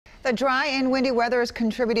The dry and windy weather is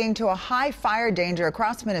contributing to a high fire danger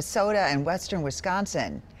across Minnesota and western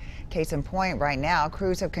Wisconsin. Case in point, right now,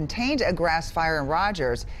 crews have contained a grass fire in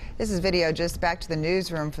Rogers. This is video just back to the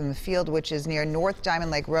newsroom from the field, which is near North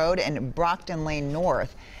Diamond Lake Road and Brockton Lane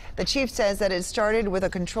North. The chief says that it started with a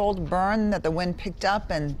controlled burn that the wind picked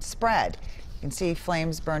up and spread. You can see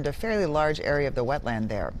flames burned a fairly large area of the wetland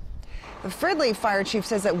there. The Fridley fire chief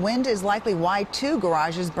says that wind is likely why 2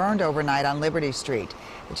 garages burned overnight on Liberty Street.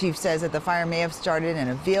 The chief says that the fire may have started in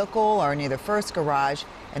a vehicle or near the first garage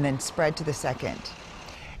and then spread to the second.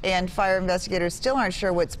 And fire investigators still aren't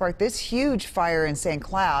sure what sparked this huge fire in St.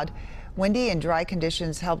 Cloud. Windy and dry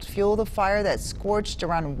conditions helped fuel the fire that scorched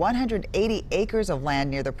around 180 acres of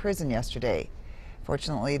land near the prison yesterday.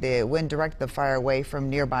 Fortunately, the wind directed the fire away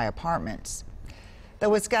from nearby apartments. The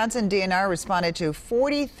Wisconsin DNR responded to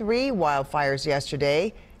 43 wildfires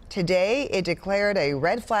yesterday. Today, it declared a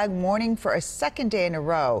red flag warning for a second day in a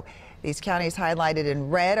row. These counties highlighted in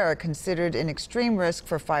red are considered an extreme risk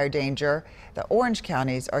for fire danger. The orange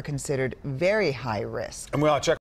counties are considered very high risk. And we'll check